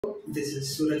This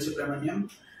is Sooraj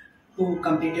who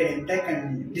completed MTech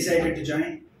and decided to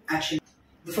join Action.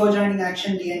 Before joining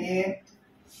Action DnA,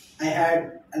 I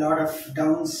had a lot of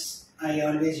downs. I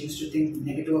always used to think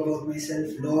negative about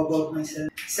myself, low about myself,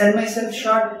 sell myself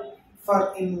short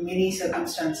for in many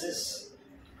circumstances.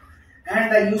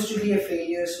 And I used to be a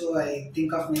failure, so I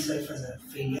think of myself as a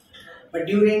failure. But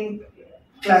during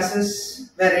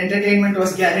classes where entertainment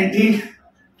was guaranteed,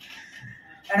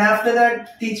 and after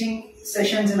that, teaching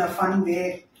sessions in a fun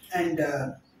way and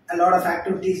a lot of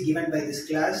activities given by this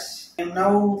class, I am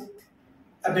now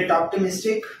a bit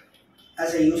optimistic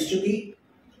as I used to be.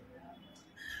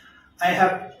 I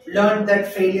have learned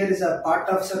that failure is a part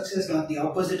of success, not the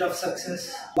opposite of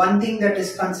success. One thing that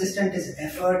is consistent is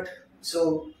effort.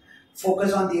 So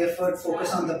focus on the effort,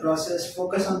 focus on the process,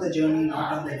 focus on the journey,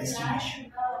 not on the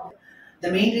destination.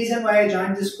 The main reason why I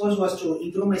joined this course was to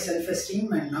improve my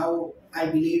self-esteem, and now I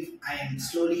believe I am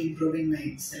slowly improving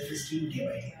my self-esteem day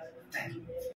by day. Thank you.